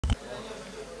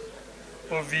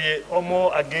of the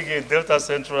Omo Agege Delta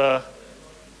Central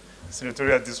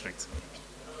Senatorial District.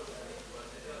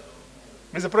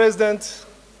 Mr. President,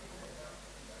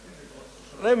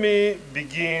 let me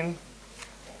begin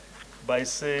by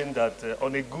saying that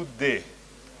on a good day,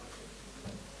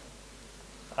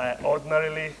 I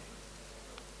ordinarily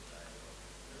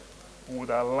would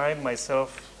align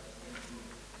myself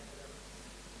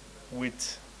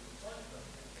with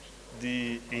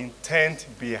the intent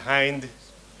behind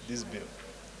this bill,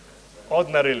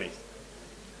 ordinarily.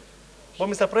 But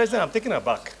Mr. President, I'm taken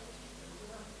aback.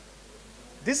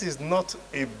 This is not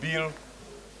a bill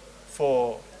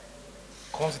for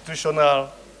constitutional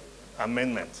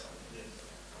amendment.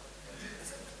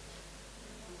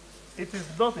 It is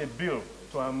not a bill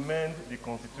to amend the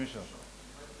Constitution.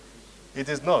 It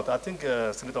is not. I think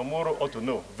Senator Moro ought to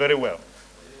know very well.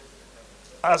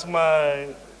 As my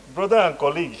brother and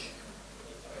colleague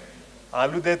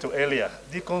alluded to earlier,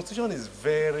 the Constitution is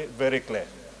very, very clear.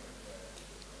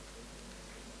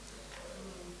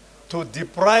 To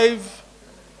deprive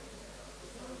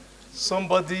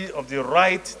somebody of the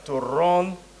right to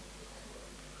run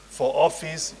for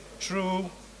office through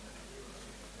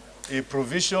a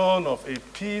provision of a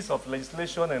piece of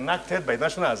legislation enacted by the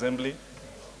National Assembly,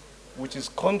 which is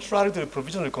contrary to the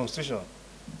provision of the Constitution,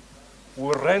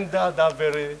 will render that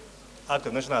very act of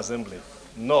the National Assembly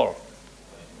null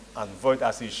and void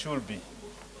as it should be.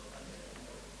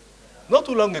 Not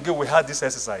too long ago, we had this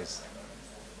exercise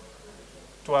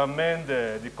to amend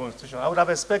the Constitution. I would have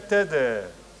expected, this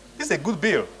is a good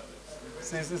bill.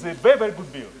 It's a very, very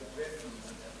good bill.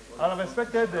 I would have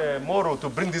expected Moro to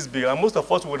bring this bill, and most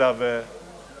of us would have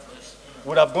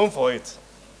gone for it.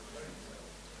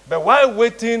 But while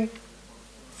waiting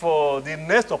for the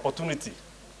next opportunity,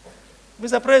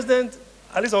 Mr. President,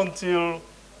 at least until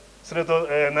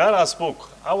Senator Nara spoke,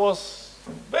 I was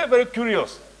very, very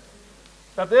curious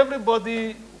that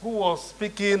everybody who was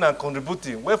speaking and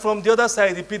contributing were from the other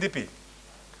side, the PDP.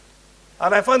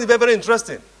 And I found it very, very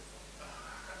interesting.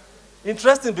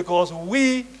 Interesting because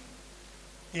we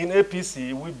in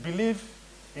APC, we believe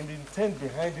in the intent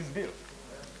behind this bill.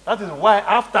 That is why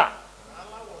after,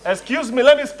 excuse me,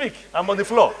 let me speak, I'm on the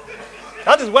floor.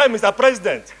 That is why, Mr.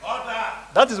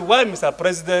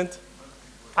 President,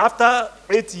 after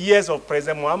 8 years of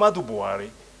President Muhammadu Buhari,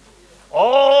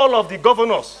 all of the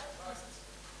governors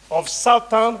of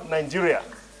southern Nigeria,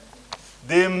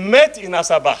 they met in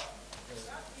Asaba.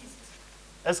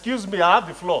 Excuse me, I have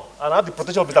the floor, and I have the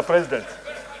protection of Mr. President.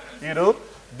 You know,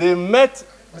 they met,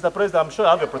 Mr. President, I'm sure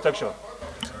I have the protection.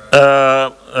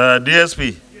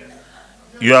 DSP,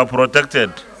 you are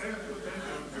protected.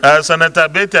 Senator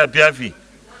Betty Apiafi,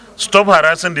 stop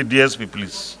harassing the DSP,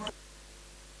 please.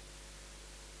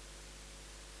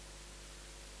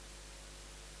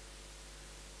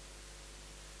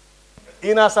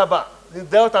 In Asaba, the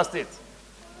Delta State,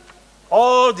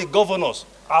 all the governors,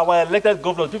 our elected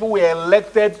governors, people who were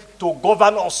elected to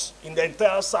govern us in the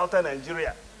entire southern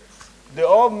Nigeria, they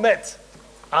all met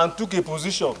and took a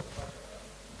position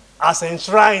as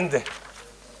enshrined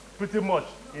pretty much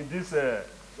in this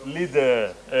lead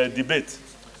debate.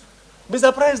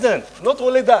 Mr. President, not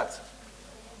only that,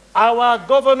 our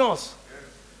governors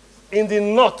in the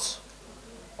north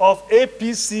of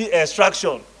APC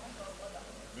extraction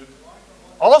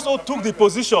also took the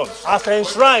position as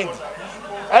enshrined.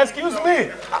 Excuse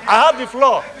me, I have the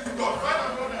floor.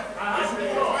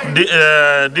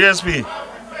 DSP.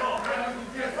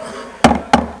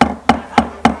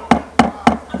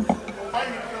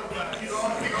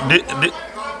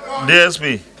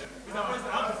 DSP.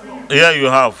 Here you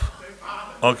have.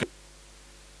 Okay.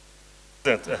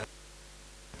 The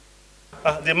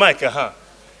mic,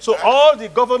 So all the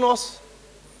governors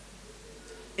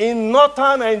in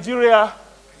northern Nigeria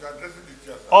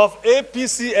of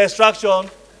APC extraction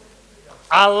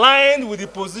aligned with the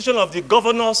position of the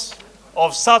governors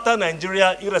of southern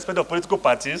Nigeria, irrespective of political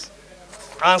parties,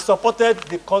 and supported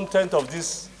the content of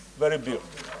this very bill.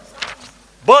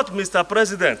 But, Mr.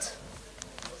 President,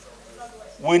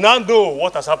 we now know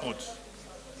what has happened.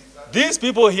 These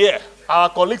people here, our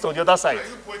colleagues on the other side,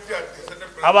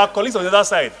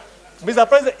 Mr.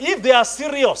 President, if they are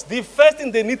serious, the first thing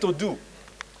they need to do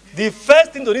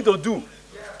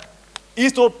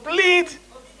is to plead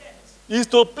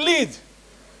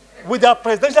with their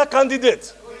presidential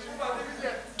candidate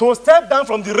to step down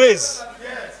from the race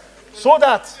so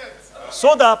that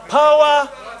power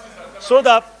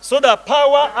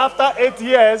after 8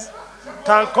 years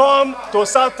can come to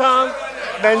southern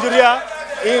Nigeria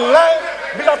in line.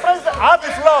 Mr. President, I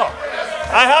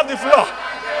have the floor.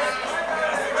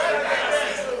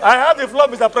 I have the floor,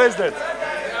 Mr. President.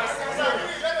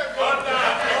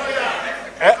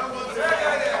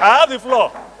 I have the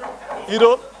floor. You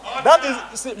know, that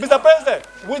is, see, Mr. President,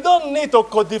 we don't need to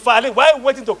codify. Why are we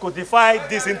waiting to codify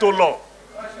this into law?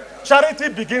 Charity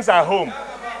begins at home.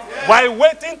 Why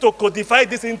waiting to codify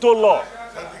this into law?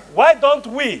 Why don't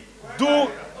we do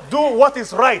what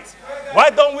is right? Why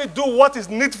don't we do what is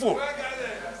needful?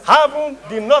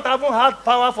 The North haven't had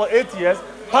power for 8 years.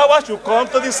 Power should come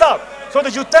to the South. So they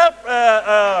should tell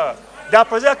their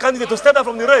presidential candidate to step down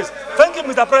from the race. Thank you,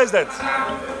 Mr. President.